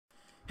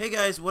Hey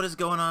guys, what is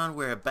going on?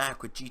 We're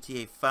back with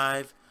GTA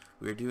 5.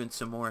 We're doing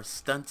some more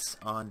stunts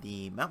on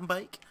the mountain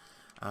bike.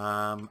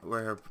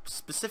 We're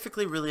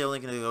specifically really only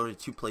going to go to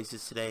two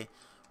places today.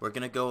 We're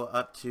going to go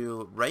up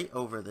to right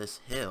over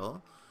this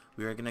hill.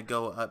 We are going to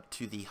go up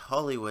to the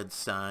Hollywood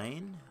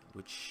sign,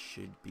 which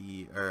should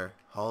be,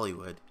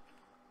 Hollywood.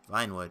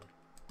 Vinewood.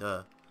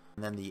 Duh.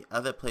 And then the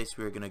other place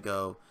we're going to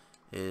go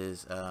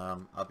is,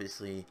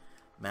 obviously,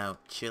 Mount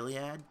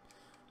Chiliad.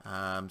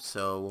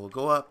 So we'll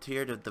go up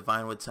here to the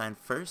Vinewood sign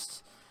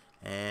first,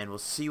 and we'll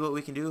see what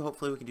we can do.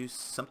 Hopefully we can do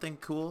something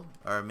cool,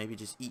 or maybe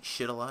just eat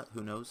shit a lot,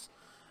 who knows.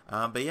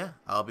 But yeah,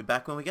 I'll be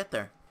back when we get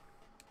there.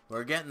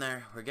 We're getting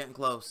there, we're getting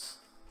close.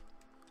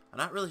 I'm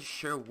not really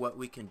sure what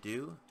we can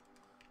do,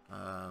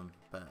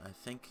 but I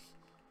think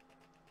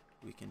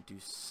we can do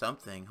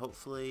something.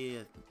 Hopefully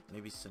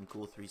maybe some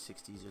cool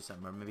 360s or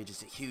something, or maybe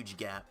just a huge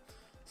gap.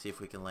 See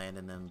if we can land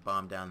and then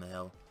bomb down the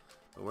hill.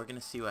 But we're gonna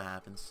see what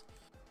happens.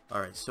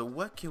 Alright, so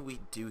what can we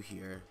do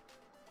here?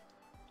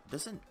 It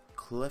doesn't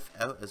cliff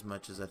out as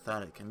much as I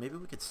thought it can. Maybe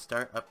we could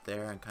start up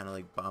there and kind of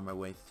like bomb our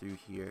way through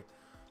here,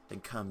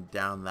 then come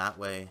down that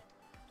way.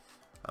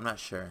 I'm not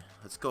sure.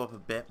 Let's go up a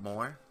bit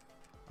more.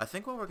 I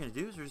think what we're going to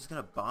do is we're just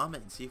going to bomb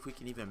it and see if we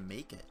can even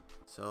make it.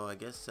 So I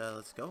guess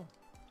let's go.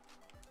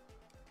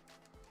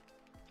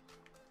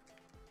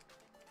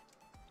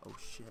 Oh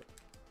shit.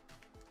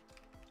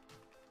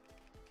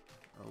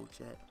 Oh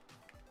shit.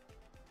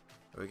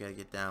 We gotta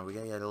get down. We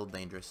gotta get a little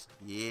dangerous.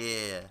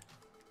 Yeah.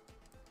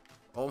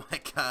 Oh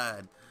my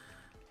god.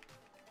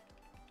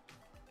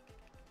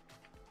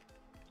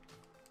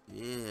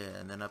 Yeah,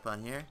 and then up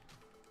on here.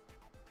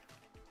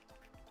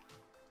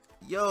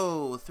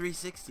 Yo,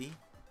 360.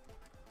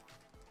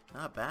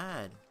 Not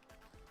bad.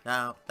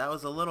 Now, that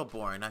was a little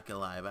boring, not gonna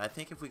lie, but I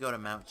think if we go to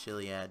Mount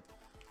Chiliad,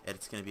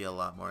 it's gonna be a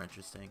lot more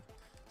interesting.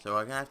 So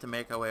we're gonna have to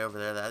make our way over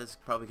there. That is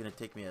probably gonna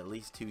take me at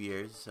least 2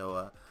 years,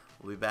 so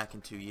we'll be back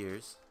in 2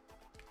 years.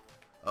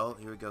 Oh,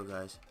 here we go,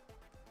 guys.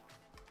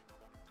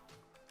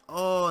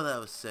 Oh, that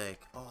was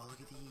sick. Oh,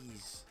 look at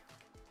these.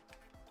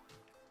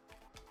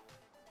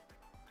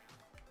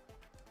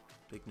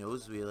 Big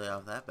nose wheelie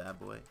off that bad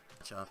boy.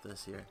 Watch off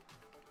this here.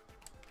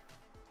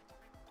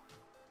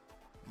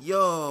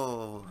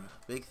 Yo,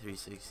 big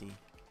 360.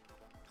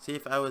 See,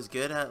 if I was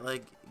good at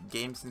like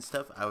games and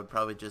stuff, I would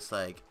probably just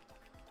like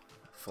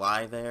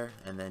fly there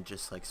and then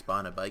just like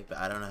spawn a bike, but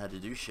I don't know how to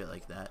do shit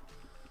like that.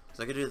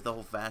 So I could do it the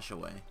whole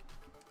fashion way.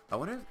 I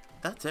wonder if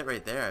that's it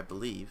right there, I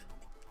believe.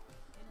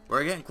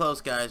 We're getting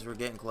close, guys. We're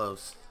getting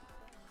close.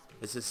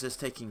 This is just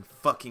taking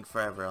fucking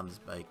forever on this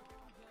bike.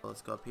 Well,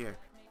 let's go up here.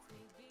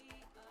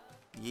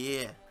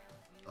 Yeah.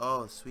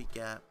 Oh, sweet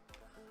gap.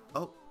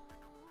 Oh.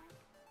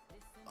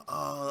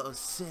 Oh, that was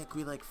sick.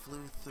 We like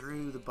flew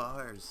through the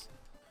bars.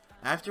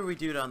 After we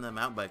do it on the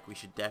mountain bike, we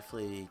should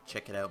definitely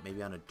check it out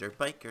maybe on a dirt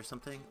bike or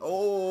something.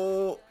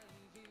 Oh.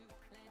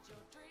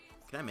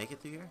 Can I make it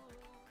through here?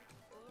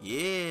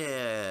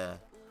 Yeah.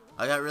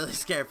 I got really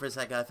scared for a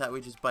second. I thought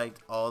we just biked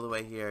all the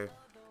way here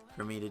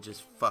for me to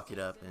just fuck it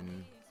up,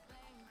 and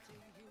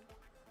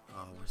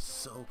oh, we're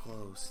so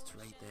close. It's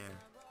right there.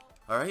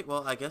 Alright,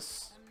 well, I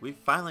guess we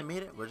finally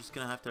made it. We're just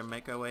gonna have to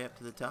make our way up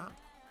to the top.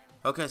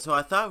 Okay, so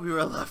I thought we were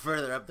a lot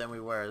further up than we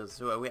were,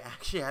 so we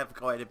actually have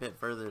quite a bit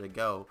further to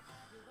go.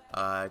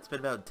 It's been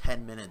about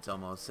 10 minutes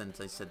almost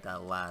since I said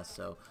that last,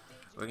 so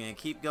we're gonna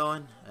keep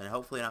going and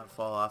hopefully not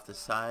fall off the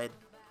side.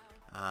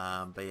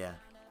 But yeah.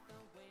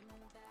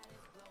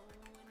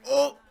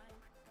 Oh!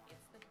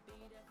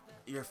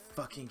 You're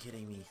fucking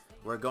kidding me.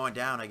 We're going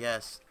down, I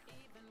guess.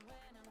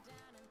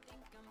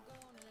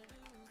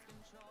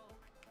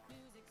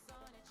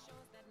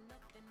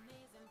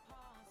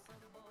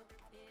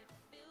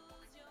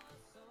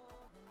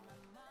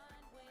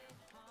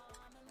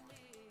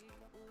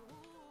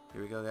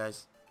 Here we go,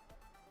 guys.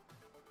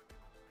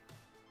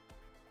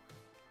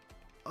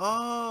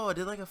 Oh, I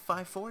did like a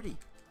 540.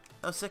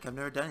 That was sick. I've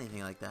never done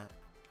anything like that.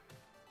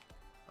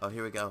 Oh,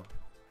 here we go.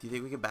 Do you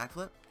think we can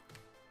backflip?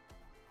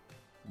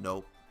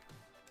 Nope.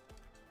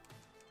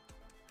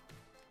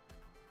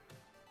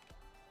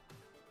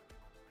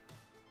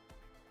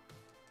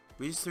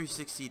 We just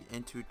 360'd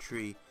into a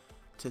tree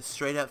to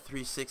straight up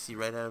 360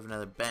 right out of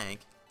another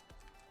bank.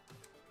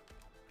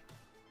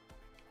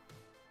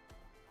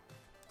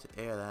 To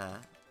air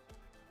that.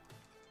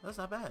 That's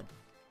not bad.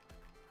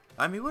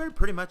 I mean, we're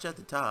pretty much at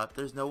the top.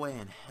 There's no way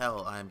in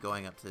hell I'm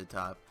going up to the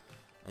top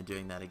and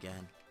doing that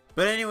again.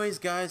 But anyways,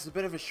 guys, a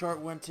bit of a short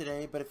one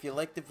today, but if you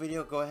liked the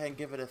video, go ahead and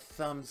give it a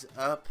thumbs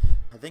up.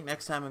 I think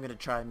next time I'm going to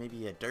try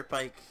maybe a dirt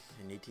bike,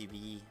 an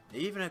ATV,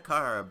 even a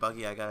car or a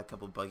buggy. I got a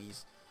couple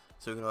buggies,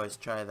 so we can always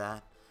try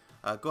that.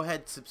 Go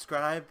ahead,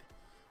 subscribe,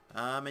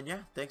 and yeah,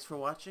 thanks for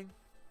watching.